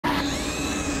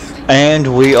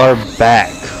And we are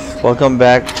back. Welcome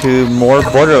back to more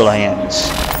Borderlands.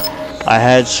 I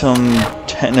had some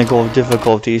technical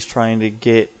difficulties trying to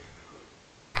get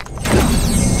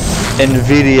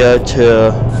NVIDIA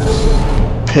to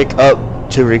pick up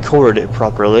to record it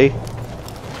properly.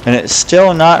 And it's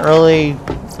still not really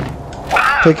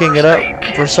picking it up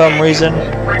for some reason.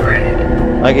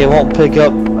 Like it won't pick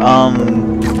up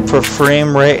for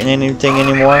frame rate and anything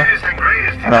anymore.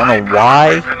 I don't know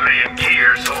why.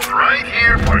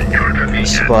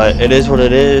 But it is what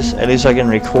it is. At least I can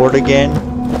record again.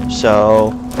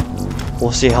 So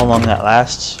we'll see how long that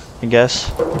lasts, I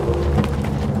guess.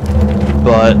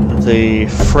 But the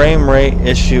frame rate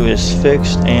issue is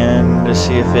fixed, and to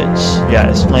see if it's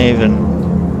it's not even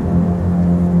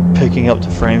picking up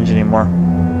the frames anymore.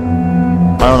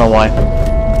 I don't know why.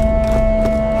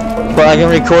 But I can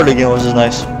record again, which is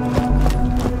nice.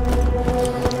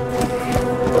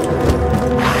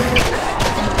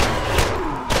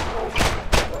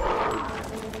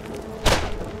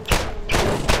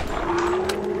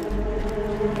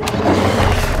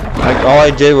 All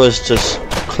I did was just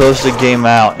close the game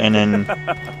out and then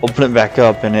open it back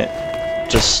up, and it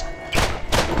just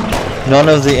none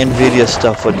of the NVIDIA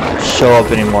stuff would show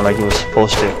up anymore like it was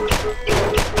supposed to.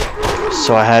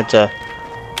 So I had to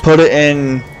put it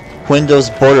in Windows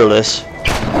borderless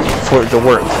for it to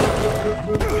work.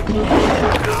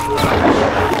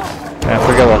 And I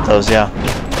forgot about those, yeah.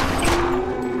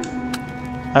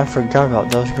 I forgot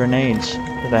about those grenades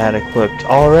that I had equipped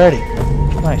already.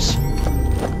 Nice.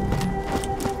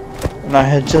 And I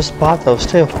had just bought those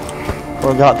too,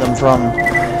 or got them from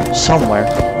somewhere.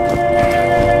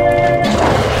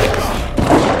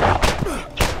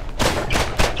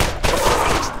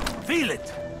 Feel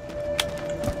it.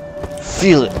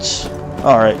 Feel it.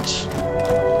 All right.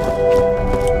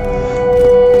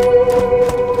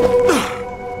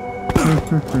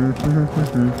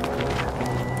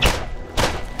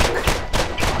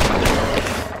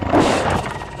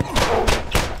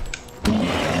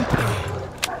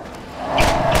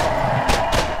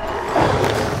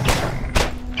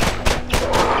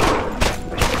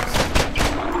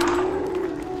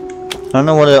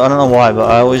 I don't know why,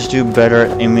 but I always do better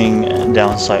aiming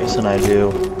down sights than I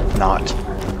do not.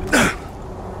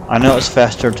 I know it's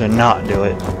faster to not do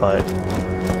it, but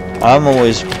I'm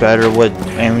always better with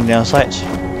aiming down sights.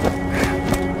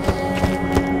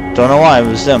 Don't know why, it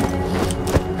was them.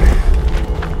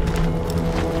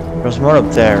 There's more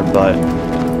up there, but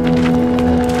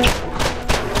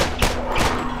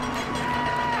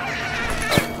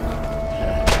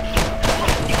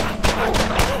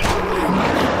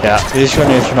yeah, these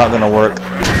grenades are not gonna work.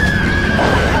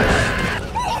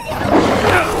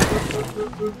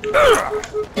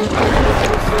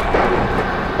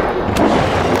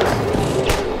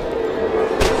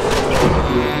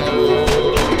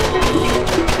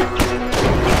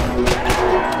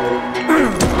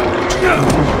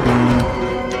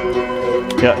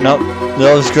 Yeah, nope.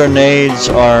 Those grenades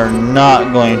are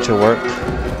not going to work.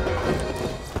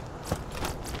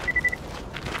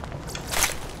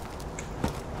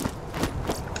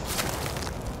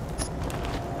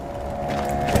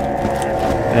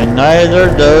 And neither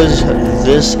does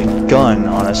this gun,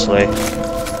 honestly.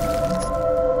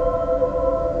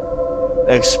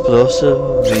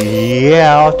 Explosive?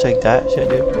 Yeah, I'll take that shit,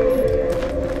 dude.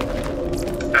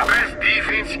 The best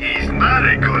defense is not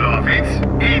a good offense,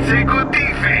 it's a good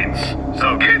defense.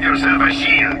 So get yourself a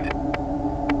shield.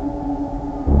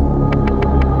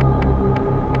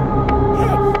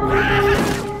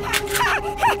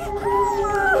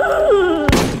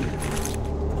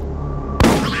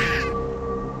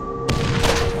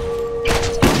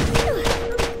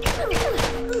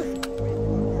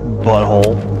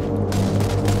 Butthole.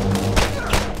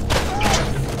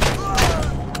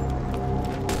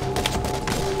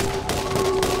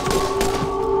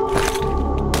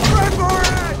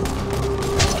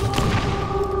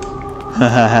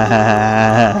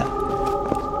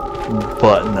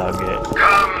 Butt nugget.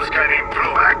 Comms can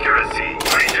improve accuracy,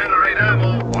 regenerate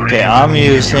ammo, or Okay, I'm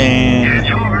using. get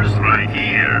yours right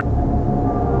here.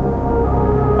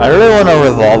 I really want a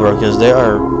revolver because they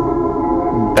are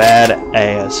bad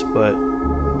ass, but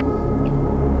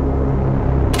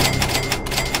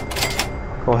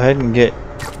go ahead and get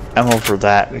ammo for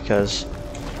that because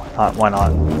why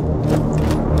not?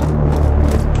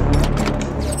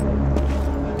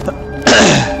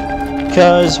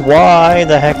 Because why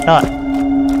the heck not?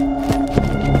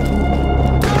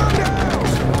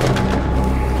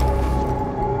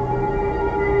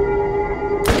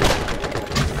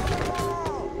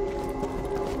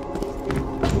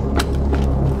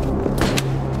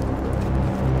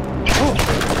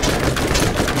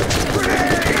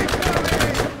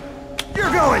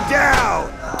 down!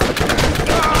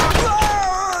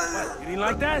 What, you didn't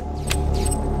like that?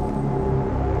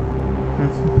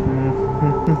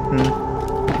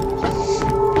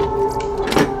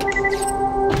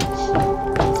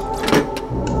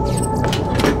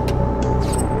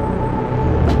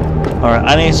 Alright,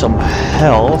 I need some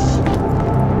health.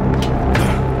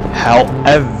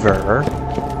 However,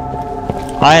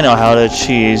 I know how to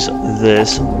cheese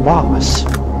this boss.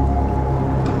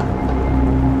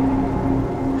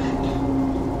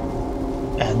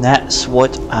 And that's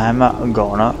what I'm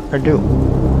gonna do.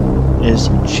 Is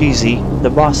cheesy the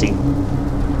bossy.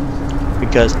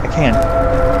 Because I can.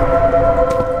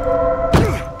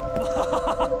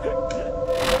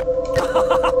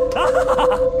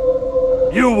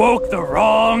 You woke the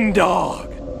wrong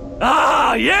dog.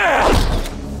 Ah, yeah!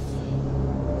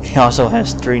 He also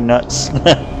has 3 nuts.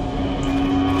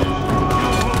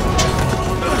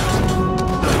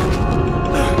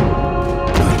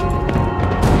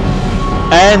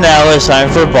 And now it's time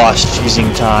for boss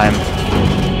cheesing time.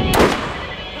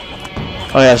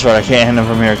 Oh yeah, that's right, I can't hit him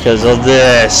from here because of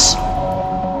this.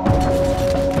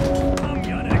 I'm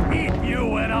gonna eat you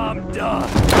when I'm done.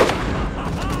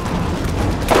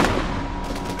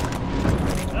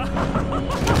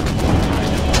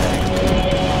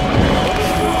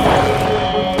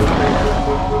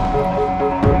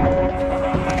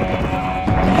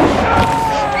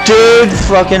 Dude,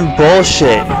 fucking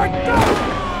bullshit.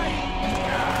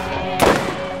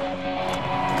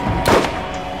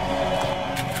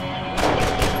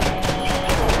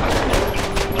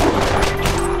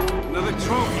 Another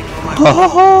trophy for my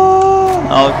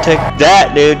I'll take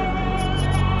that, dude.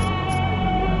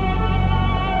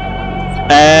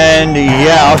 And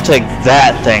yeah, I'll take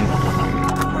that thing.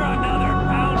 for another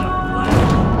pound of flesh.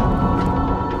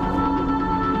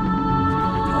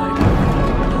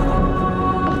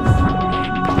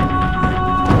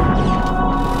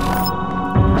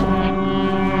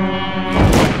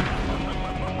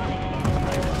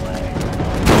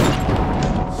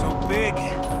 So big,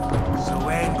 so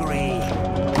angry.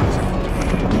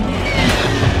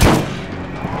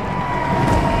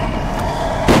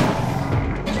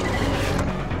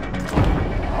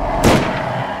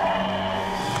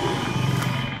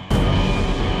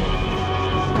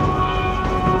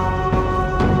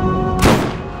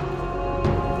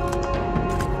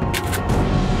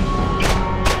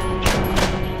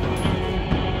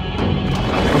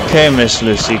 Okay, Miss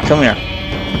Lucy, come here.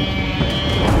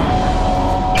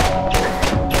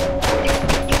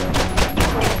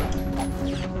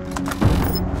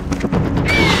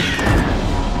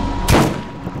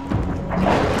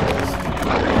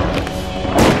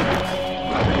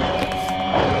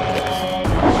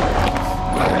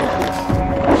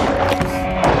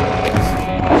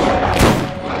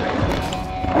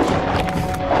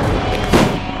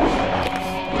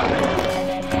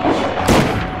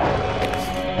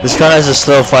 This gun has a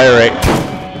slow fire rate.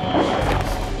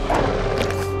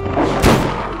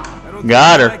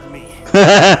 Got her.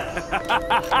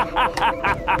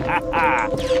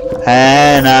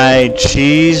 And I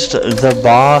cheesed the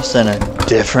boss in a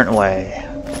different way.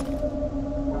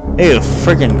 Ew,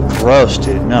 freaking gross,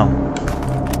 dude. No.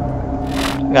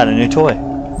 Got a new toy.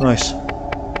 Nice.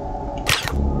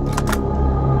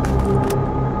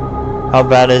 How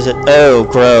bad is it? Oh,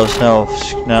 gross. No.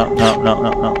 No, no, no,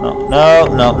 no, no, no. No,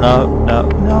 no, no, no,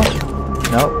 no.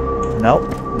 No, no,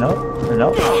 no,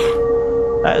 no.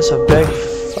 That is a big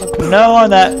fucking no on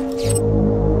that.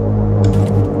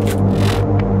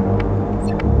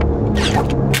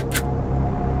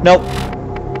 Nope.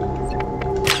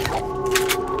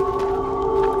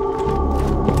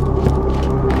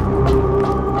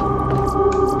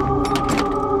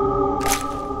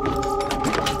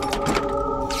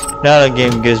 Now the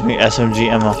game gives me SMG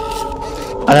ammo.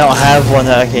 I don't have one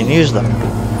that I can use though.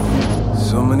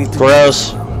 So many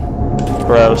Gross.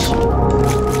 Gross.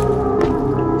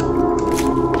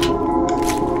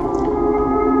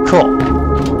 Cool.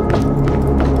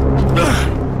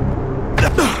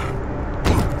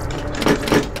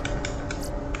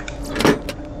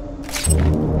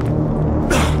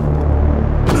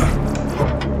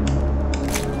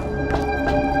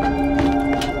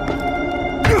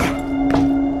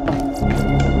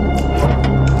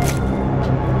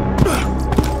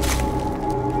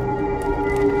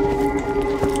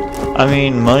 I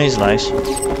mean, money's nice.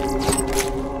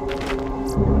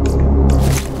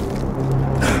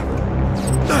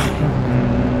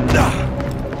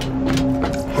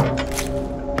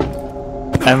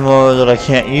 Ammo that I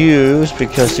can't use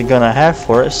because the gun I have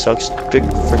for it sucks big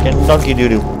freaking donkey doo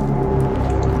doo.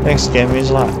 Thanks, game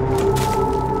means a lot.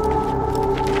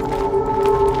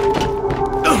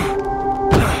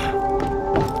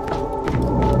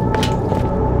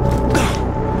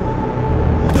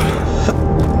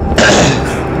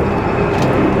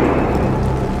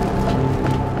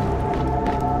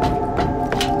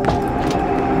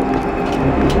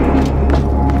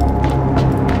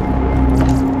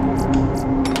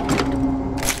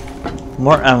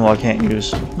 More ammo I can't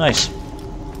use. Nice.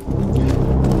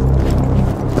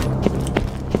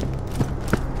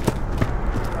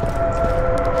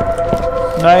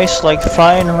 Nice, like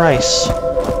fine rice.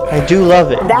 I do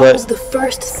love it, That but was the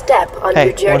first step on hey,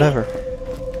 your journey. whatever.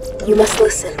 You must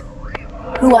listen.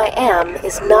 Who I am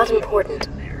is not important.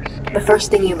 The first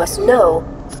thing you must know,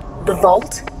 the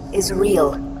vault is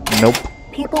real. Nope.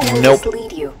 People will Nope.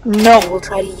 mislead you. Nope. They will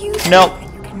try to use Nope. you,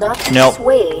 and you cannot be Nope.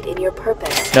 swayed in your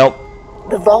purpose. Nope.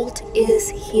 The vault is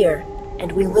here,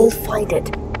 and we will find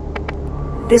it.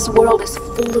 This world is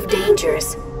full of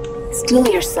dangers. Steel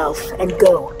yourself and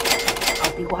go.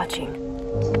 I'll be watching.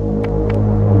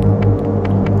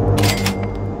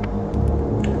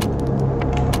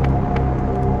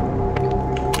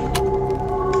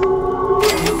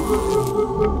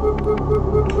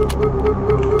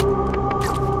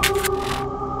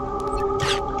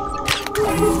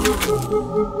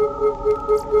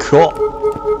 Cool.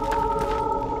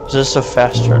 Is this a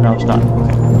faster? No, it's not.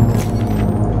 Okay.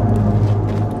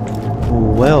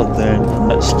 Well then,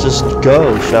 let's just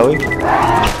go, shall we?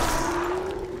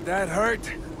 That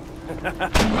hurt?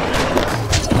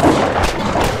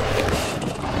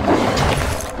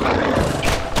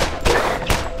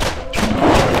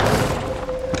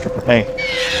 Hey.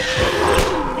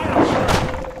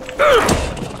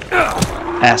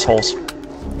 Assholes. Going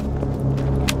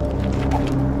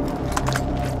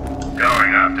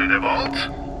after the vault?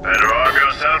 Better arm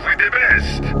yourself with the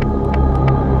best.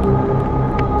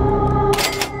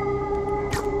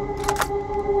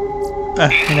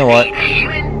 You know what?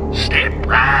 Step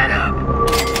right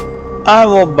up. I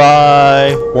will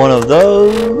buy one of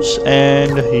those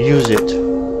and use it.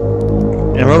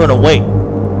 And we're gonna wait.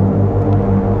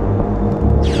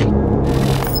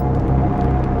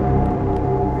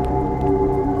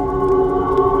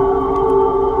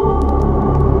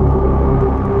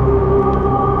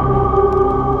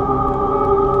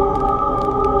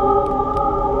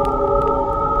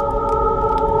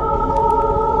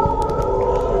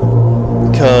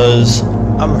 Because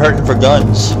I'm hurting for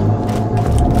guns.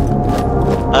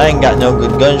 I ain't got no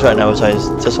good guns right now besides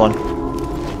this one.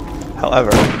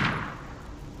 However,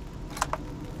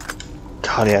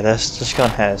 God, yeah, this gun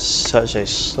has such a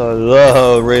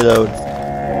slow reload.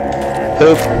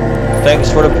 Poop.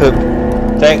 Thanks for the poop.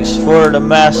 Thanks for the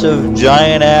massive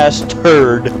giant ass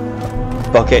turd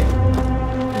bucket.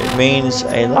 It means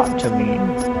a lot to me.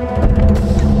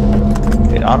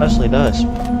 It honestly does.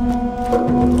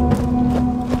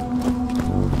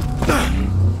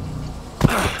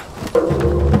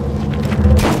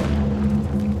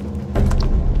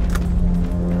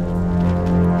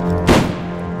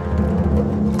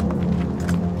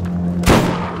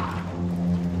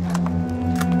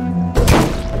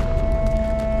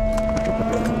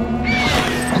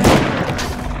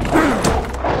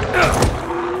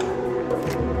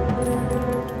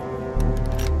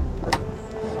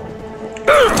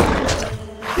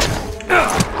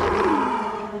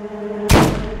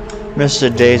 Missed the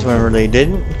days when they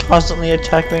didn't constantly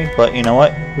attack me, but you know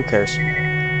what? Who cares?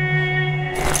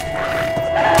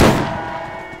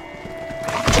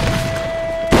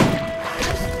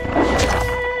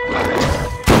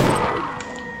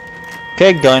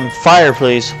 Okay, gun, fire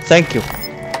please. Thank you.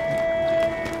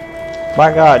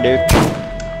 My God, dude.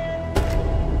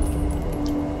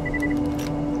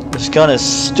 This gun is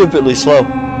stupidly slow.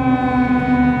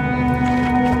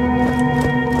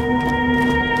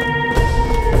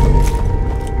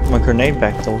 My grenade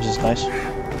back though, which is nice.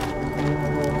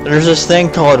 There's this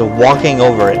thing called walking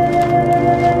over it.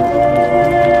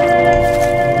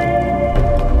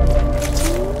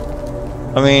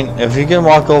 I mean, if you can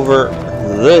walk over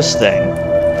this thing,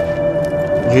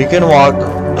 if you can walk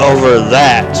over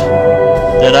that,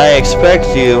 then I expect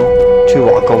you to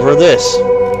walk over this.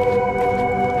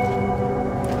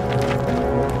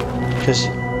 Because,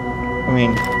 I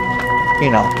mean,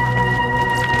 you know,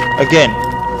 again,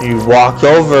 you walk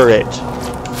over it.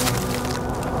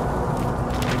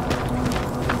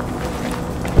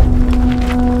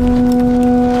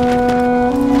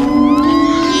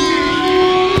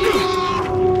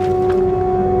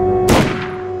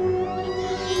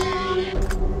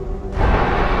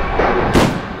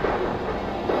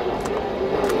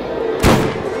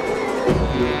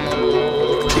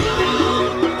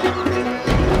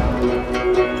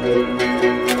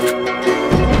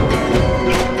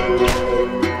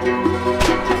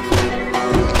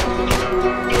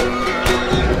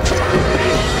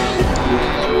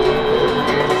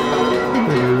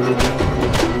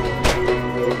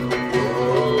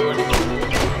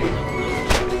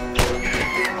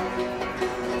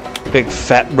 Big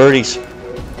fat birdies.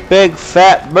 Big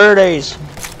fat birdies.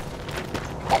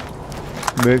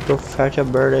 Big ol' fatty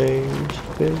birdies.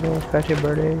 Big ol' fatty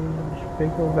birdies.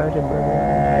 Big ol' fatty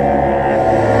birdies.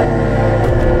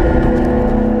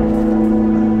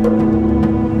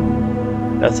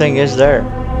 That thing is there.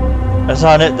 That's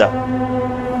not it though.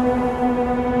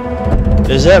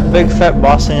 Is that big fat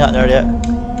boss thing out there yet?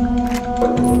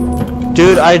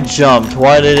 Dude, I jumped.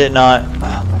 Why did it not?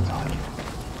 Oh my god.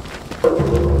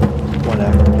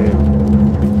 Whatever, dude.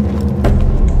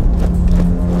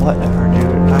 Whatever,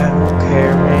 dude. I don't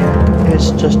care, man.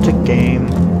 It's just a game.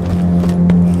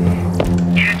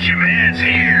 Get your man's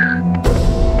here.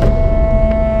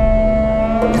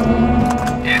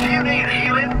 If you need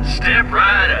healing, step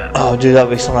right up. Oh, dude, that'd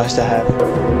be so nice to have.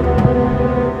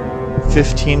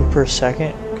 15 per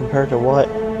second compared to what?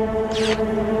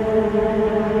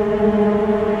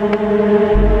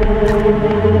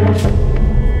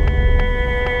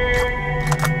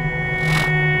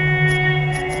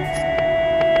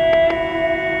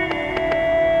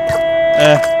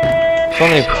 It's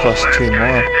only plus 2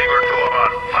 more.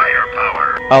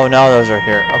 Oh, now those are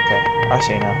here. Okay, I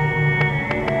see now.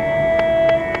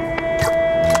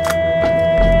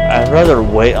 I'd rather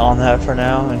wait on that for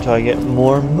now until I get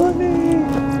more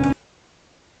money.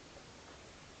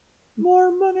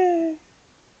 More money.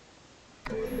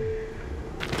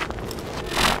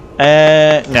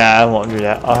 Nah, I won't do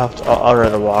that. I'll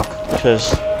rather walk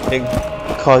because it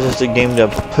causes the game to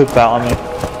poop out on me,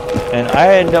 and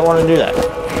I don't want to do that.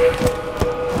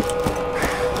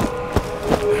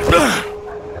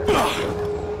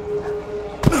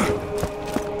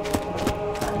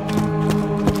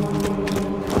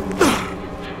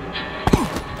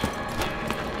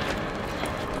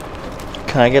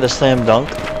 Can I get a slam dunk?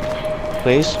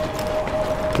 Please?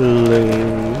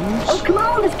 Please? Oh, come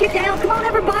on, let's get down. Come on,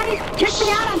 everybody. Check me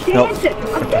out. I'm dancing.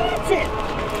 Nope. I'm dancing.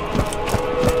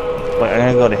 Wait, I'm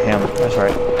gonna go to him. That's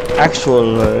right.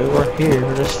 Actually, we're here.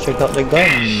 Let's check out the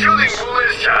guns. Shooting pool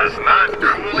is just not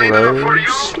cool enough for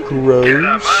you. Gross. Get a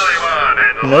volleyball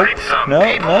and Nope. light some No,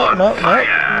 people no, on no, no.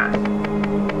 fire.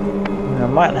 I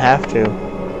might have to.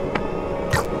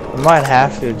 I might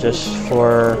have to just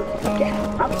for... Yeah,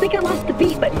 I think I lost the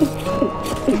beat, but...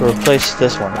 to replace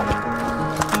this one.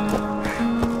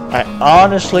 I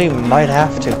honestly might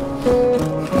have to.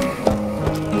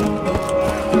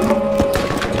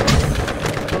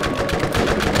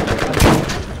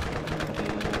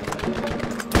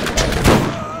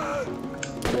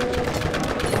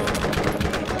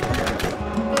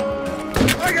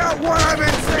 I got one I've been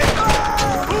saying.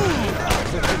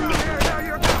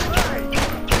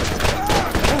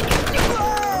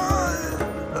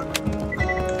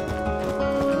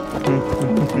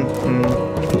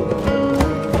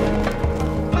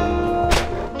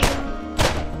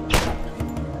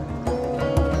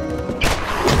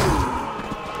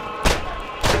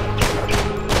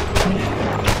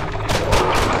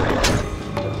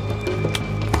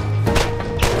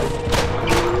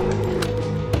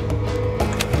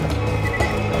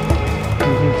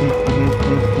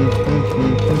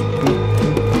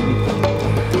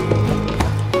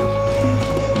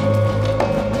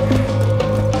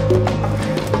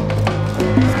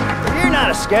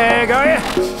 Skag, are you?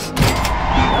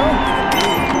 No?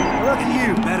 Look at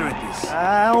you. Better at this. I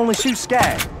only shoot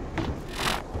skag.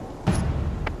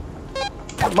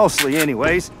 Mostly,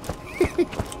 anyways.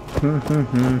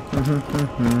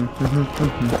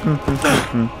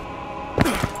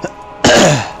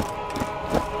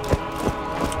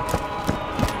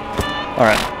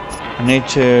 Alright. I need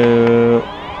to...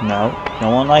 No. No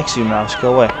one likes you, mouse.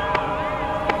 Go away.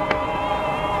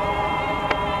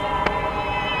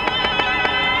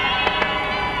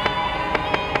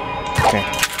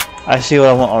 I see what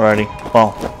I want already.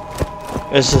 Well,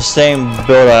 it's the same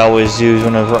build I always use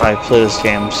whenever I play this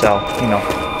game, so, you know.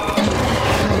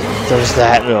 There's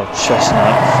that little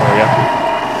chestnut for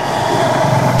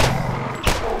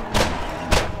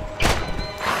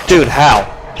you. Dude, how?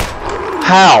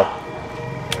 How?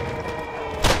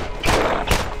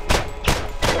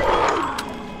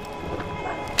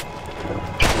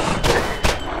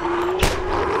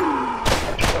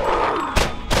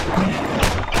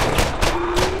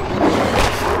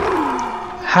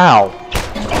 How?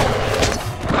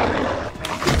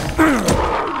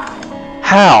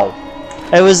 How?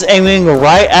 It was aiming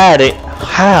right at it.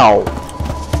 How?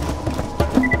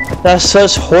 That's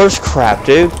such horse crap,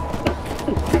 dude.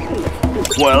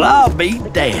 Well, I'll be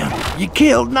damned. You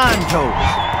killed 9 toads.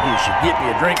 You should get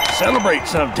me a drink to celebrate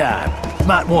sometime.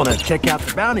 Might want to check out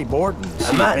the bounty board and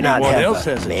see if anyone else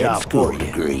has a job for you.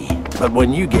 Degree. But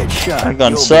when you get shot, My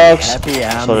gun you'll sucks. be happy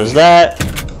I'm So does here. that.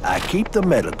 I keep the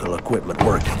medical equipment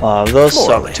working. Those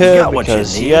suck Morley, you too got what you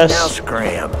because need. yes. Now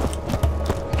scram.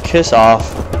 Kiss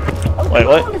off. Wait,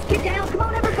 what? No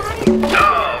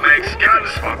makes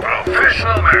guns for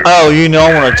professional Americans. Oh, you know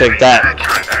I want to take that.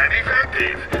 Accurate and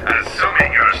effective,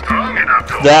 assuming you're strong enough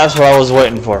to. That's what I was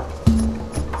waiting for.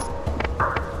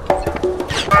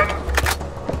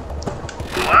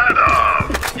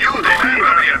 You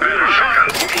deliver your better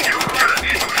shots. You just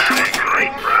need to shake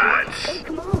great rats.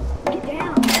 Come on, get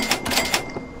down.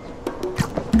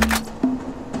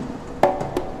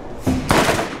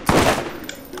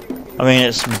 I mean,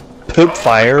 it's poop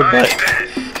fire, but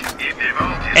If the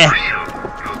vault is real,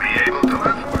 you'll be able to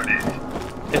afford it.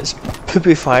 it's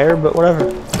poopy fire, but whatever.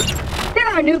 There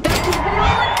are new bounties available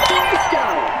at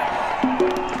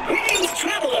Firestone! Greetings,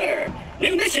 traveler!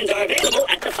 New missions are available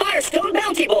at the Firestone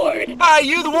bounty board. Hi,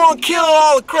 you the one killing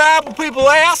all the crap when people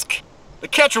ask? The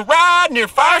catch a ride near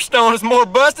Firestone is more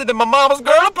busted than my mama's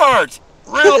girly parts.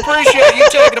 Real appreciate you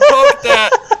taking a poke at that.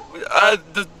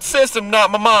 The system, not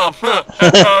my mom.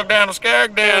 Hot dog down the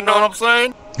skag den, know what I'm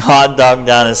saying? Hot dog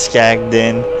down a skag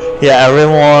den. Yeah,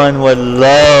 everyone would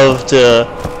love to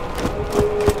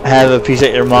have a piece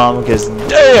at your mom, because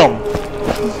damn!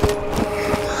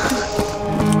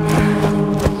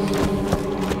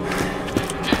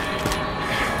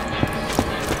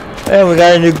 Hey, we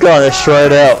got a new gun, let's try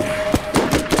it out.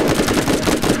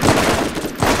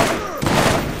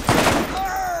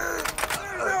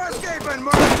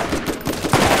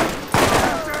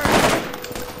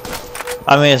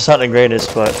 I mean, it's not the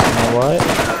greatest, but you know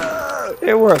what?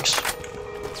 It works.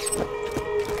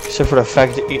 Except for the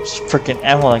fact that it eats freaking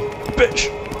ammo like a bitch.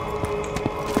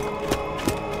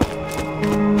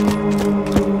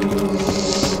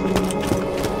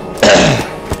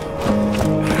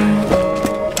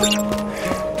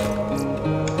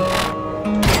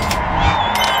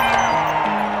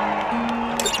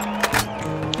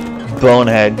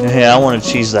 Bonehead. Yeah, I want to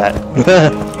cheese that.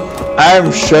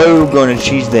 I'm so going to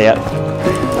cheese that.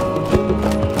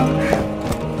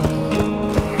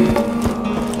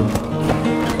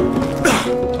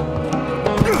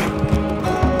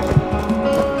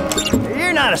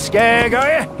 You're not a skag,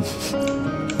 are you?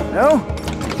 No?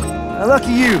 Now,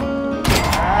 lucky you.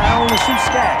 I only shoot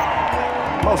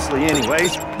skag. Mostly,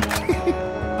 anyways.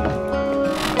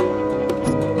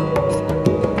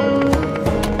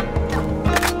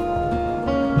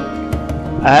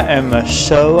 I am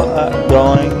so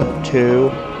going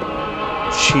to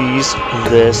cheese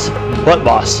this butt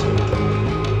boss.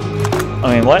 I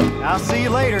mean, what? I'll see you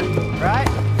later, right?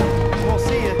 We'll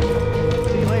see you.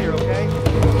 See you later, okay?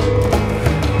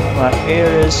 My ear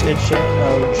is itching.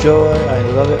 Oh joy, I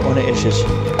love it when it itches.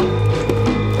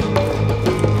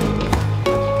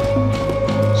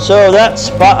 So that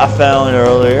spot I found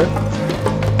earlier.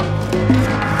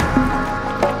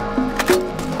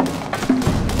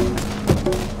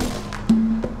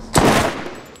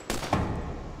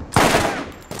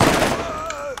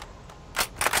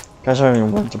 Guys aren't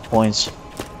even worth the points.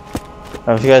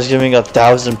 If you guys give me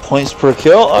 1,000 points per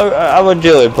kill, I would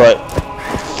do it, but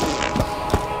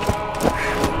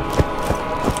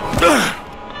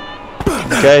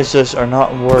you guys just are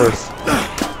not worth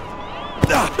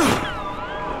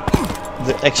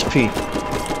the XP.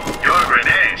 Your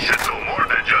grenades should do more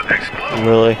than just explode.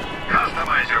 Really?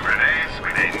 Customize your grenades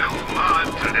with a new mod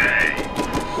today.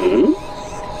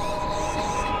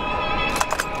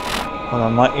 Hold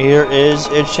on, my ear is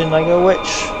itching like a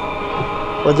witch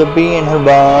with a bee in her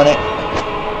bonnet.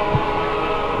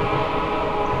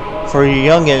 For you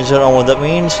youngins that don't know what that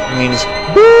means, it means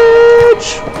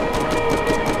bitch!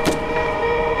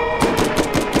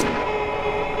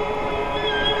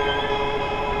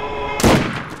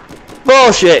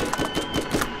 Bullshit!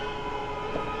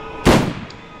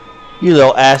 You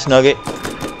little ass nugget.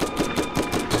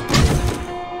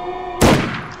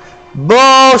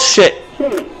 Bullshit!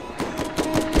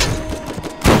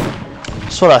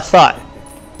 That's what I thought.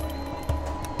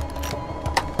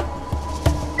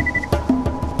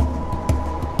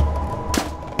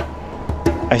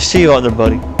 I see you out there,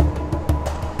 buddy.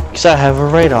 Because I have a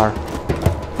radar.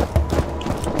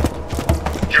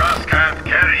 Just can't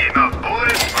carry enough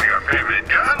bullets for your favorite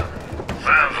gun?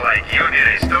 Sounds like you need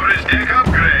a storage deck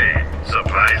upgrade.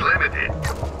 Supplies limited.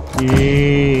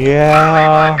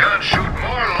 Yeah. My gun shoot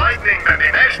more lightning than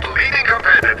the next leading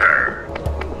competitor.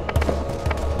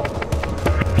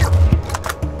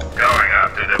 Going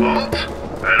after the vault?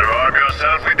 Better arm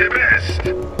yourself with the best.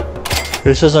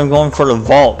 Who says I'm going for the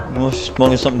vault? I'm just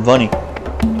smoking something funny.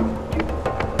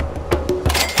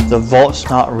 The vault's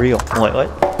not real. Wait, what?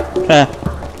 Heh.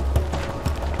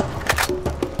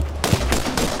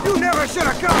 You never should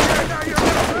have come here. Now you're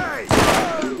gonna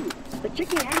pay. But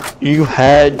check it out. You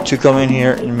had to come in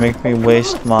here and make me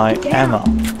waste my ammo.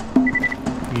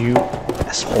 You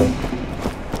asshole.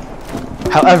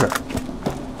 However,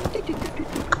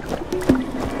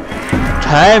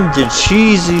 time to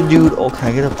cheesy dude. Oh, can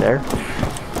I get up there?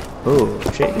 Oh,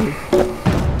 shit, dude.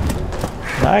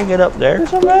 Can I get up there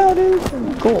somehow, dude?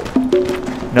 Cool.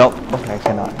 Nope. Okay, I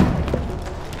cannot.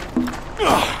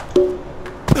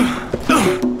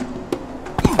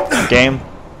 Game.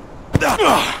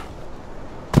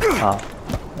 Oh,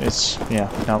 it's yeah.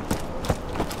 Nope.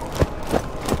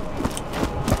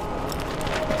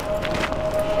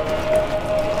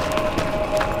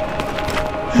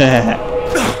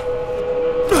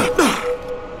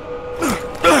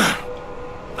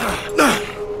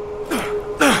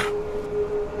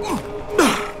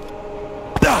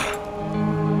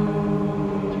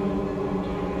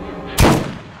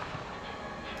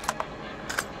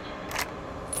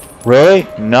 Really?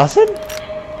 Nothing?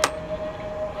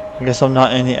 I guess I'm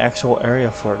not in the actual area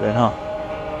for it then, huh?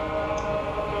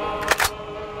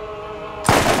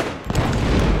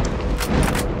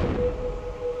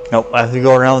 Nope, I have to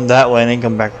go around that way and then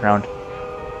come back around.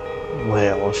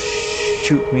 Well,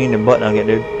 shoot me in the butt nugget,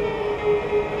 dude.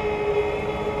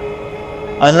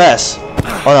 Unless...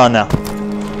 Hold on now.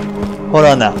 Hold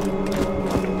on now.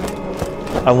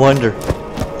 I wonder.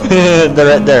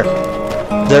 They're right there.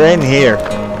 They're in here.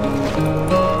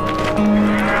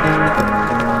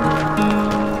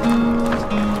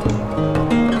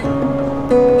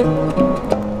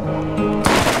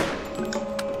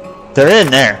 They're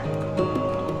in there.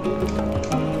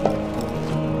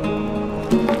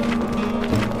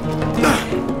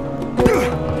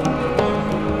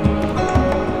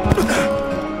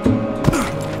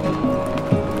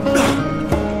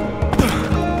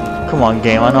 Come on,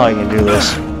 game. I know I can do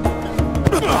this.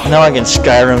 Now I can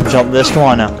Skyrim jump this. Come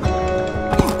on now.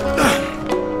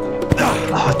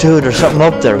 Oh, dude, there's something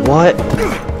up there. What?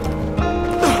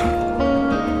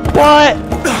 What?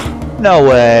 No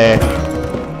way.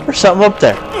 There's something up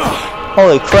there.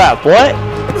 Holy crap, what?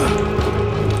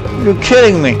 You're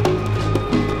kidding me.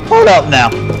 Hold up now.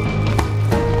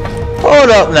 Hold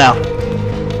up now.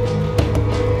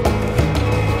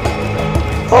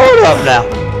 Hold up now.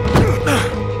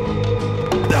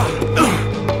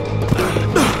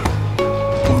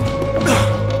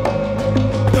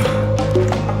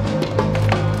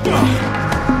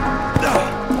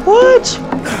 What?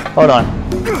 Hold on.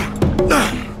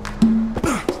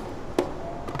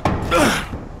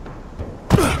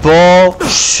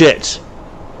 Bullshit.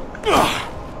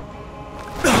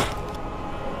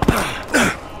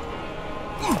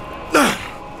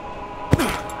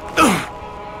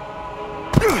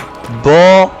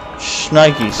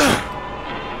 Bull-shnikes.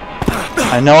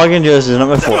 I know I can do this, it's not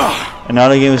before. And now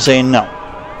the game is saying no.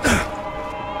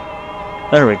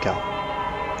 There we go.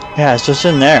 Yeah, it's just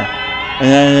in there. And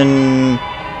then...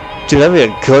 Dude, that'd be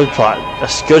a good spot. A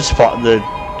good spot, the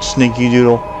sneaky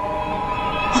doodle.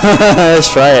 Let's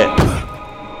try it.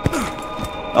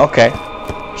 Okay.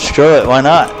 Screw it, why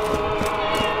not?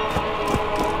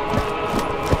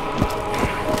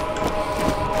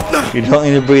 You don't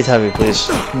need to breathe heavy, please.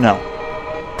 No.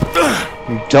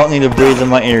 You don't need to breathe in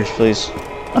my ears, please.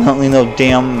 I don't need no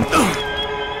damn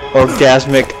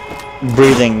orgasmic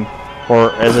breathing,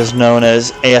 or as is known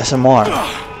as ASMR.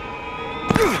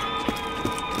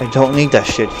 I don't need that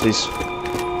shit, please.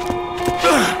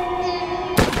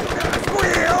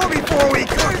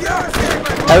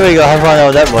 There we go, have fun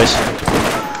with that voice.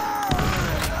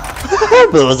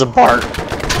 Blew us apart.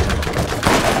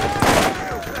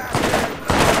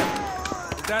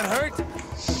 Did that hurt?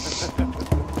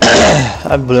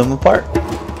 I blew him apart.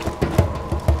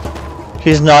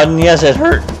 He's nodding, yes, it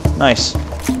hurt. Nice.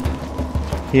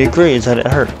 He agrees that it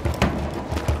hurt.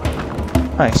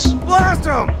 Nice. Blast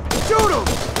him! Shoot him!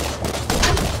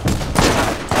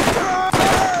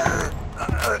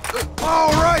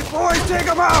 All right, boys, take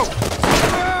him out!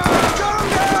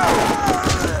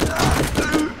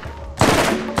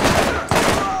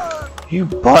 You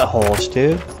buttholes,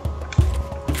 dude.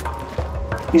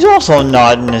 He's also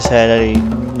nodding his head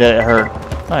that it hurt.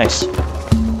 Nice.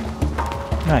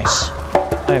 Nice.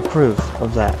 I approve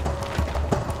of that.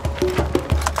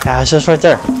 Yeah, it's just right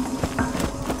there.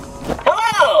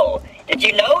 Hello! Did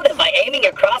you know that by aiming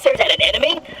your crosshairs at an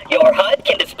enemy, your HUD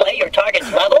can display your target's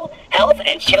level, health,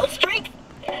 and shield strength?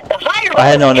 The higher I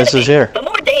had no idea this was here. The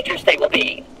more dangerous they will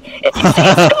be. If you see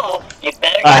a skull, you'd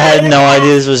better... I had no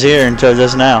idea this was here until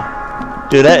just now.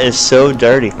 Dude, that is so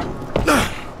dirty.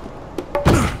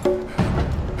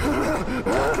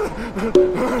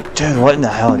 Dude, what in the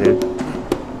hell, dude?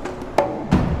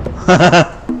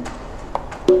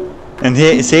 And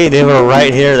see, they were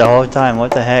right here the whole time.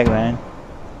 What the heck, man?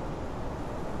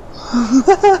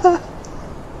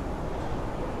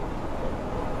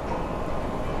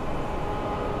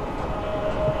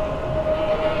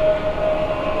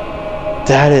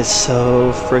 That is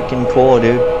so freaking cool,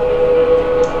 dude.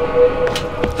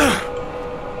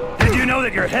 Did you know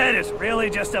that your head is really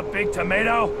just a big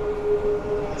tomato?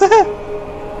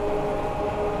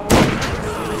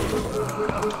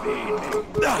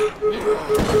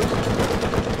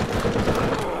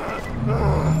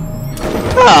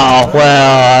 Oh,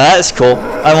 well, that's cool.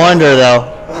 I wonder, though.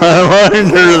 I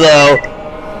wonder, though.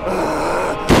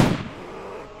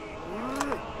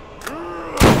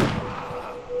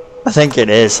 I think it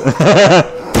is. I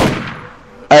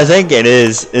think it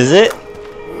is. Is it?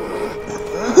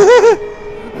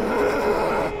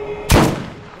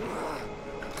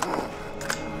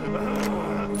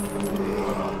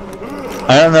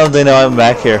 I don't know if they know I'm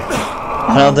back here.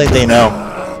 I don't think they know.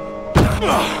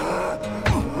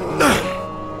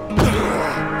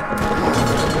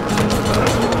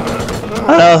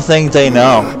 I don't think they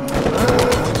know.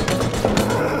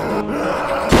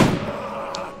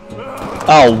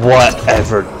 Oh,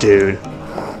 whatever, dude.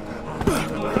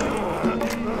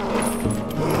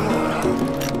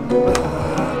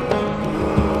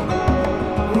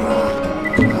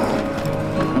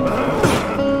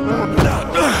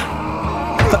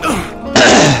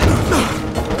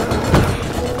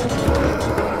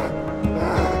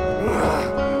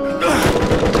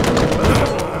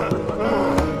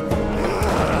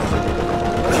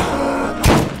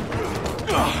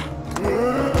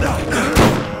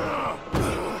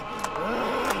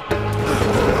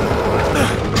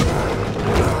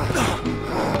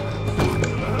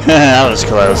 That was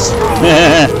close.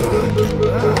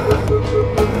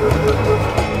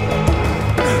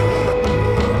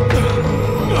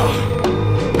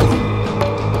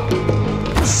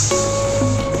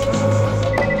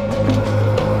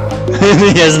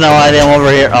 He has no idea I'm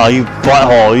over here. Oh, you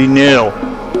butthole, you knew.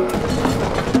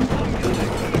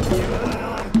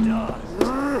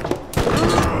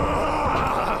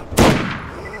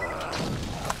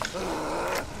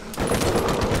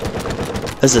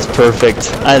 This is perfect.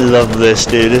 I love this,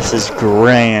 dude. This is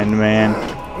grand, man.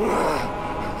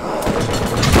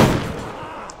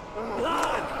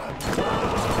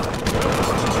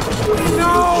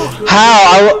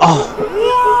 How? Oh.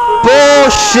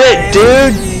 Bullshit,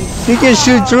 dude! He can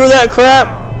shoot through that crap?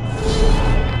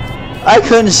 I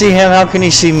couldn't see him. How can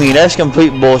he see me? That's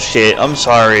complete bullshit. I'm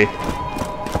sorry.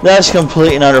 That's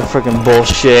complete and utter freaking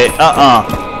bullshit.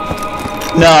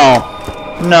 No.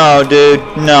 No, dude.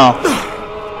 No.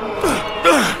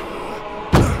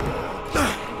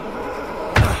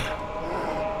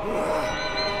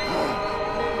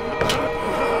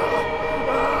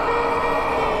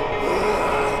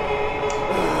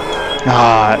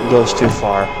 Ah, it goes too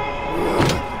far.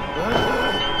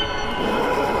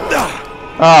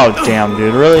 Oh, damn,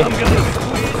 dude, really?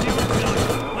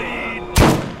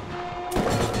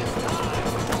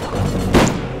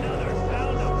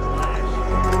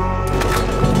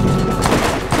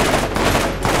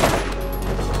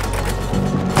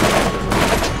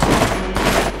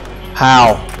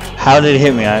 How? How did it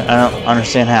hit me? I don't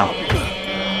understand how.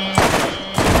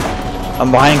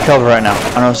 I'm behind cover right now.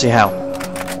 I don't see how.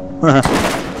 I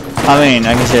mean,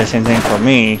 I can say the same thing for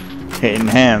me hitting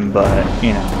him, but,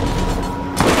 you know.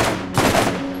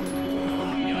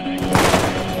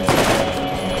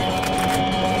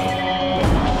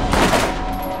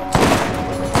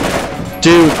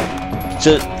 Dude,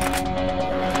 just...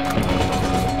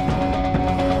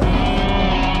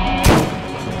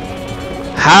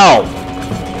 How?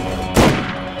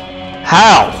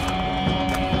 How?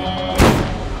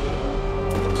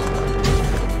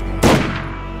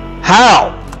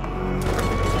 How?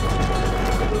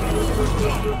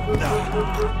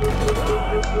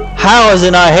 How is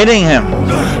it not hitting him?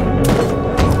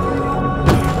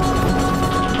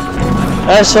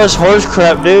 That's such horse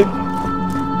crap, dude.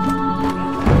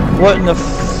 What in the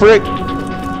frick?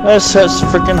 That's such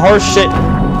freaking horse shit.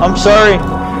 I'm sorry.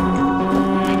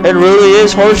 It really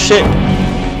is horse shit.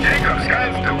 Jacob's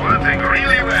guys do one thing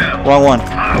really well. Wrong one.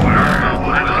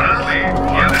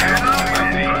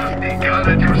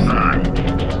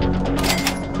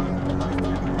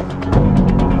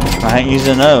 I ain't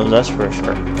using those, that's for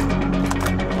sure.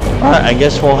 Alright, I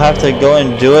guess we'll have to go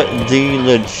and do it the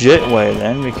legit way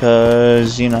then,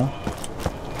 because, you know.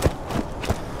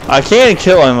 I can't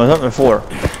kill him with something before.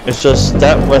 It's just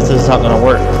that method's not gonna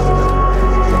work.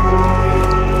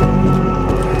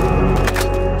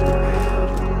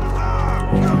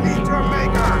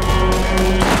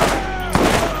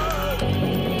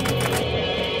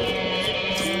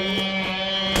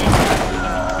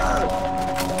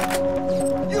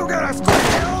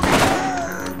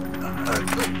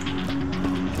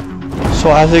 So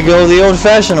I have to go the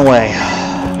old-fashioned way.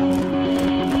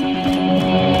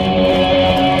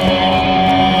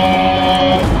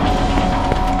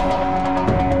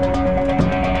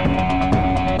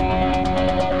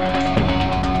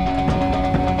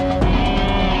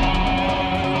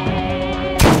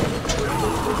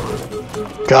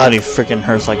 God, he freaking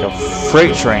hurts like a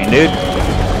freight train, dude.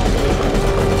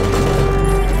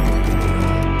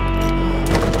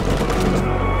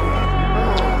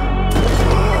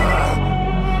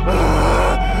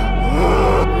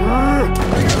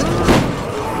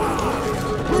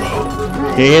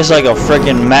 He is like a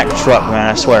freaking Mack truck, man,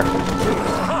 I swear.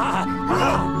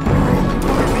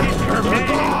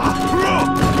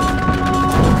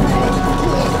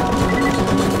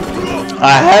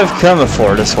 I have come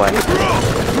before this way.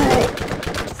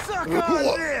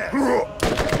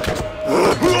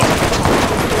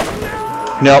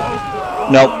 Nope.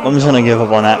 Nope. I'm just gonna give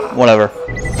up on that. Whatever.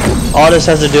 I'll just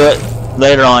have to do it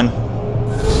later on.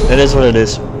 It is what it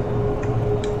is.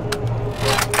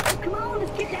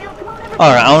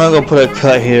 Alright, I'm gonna go put a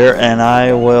cut here, and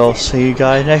I will see you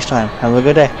guys next time. Have a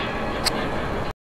good day.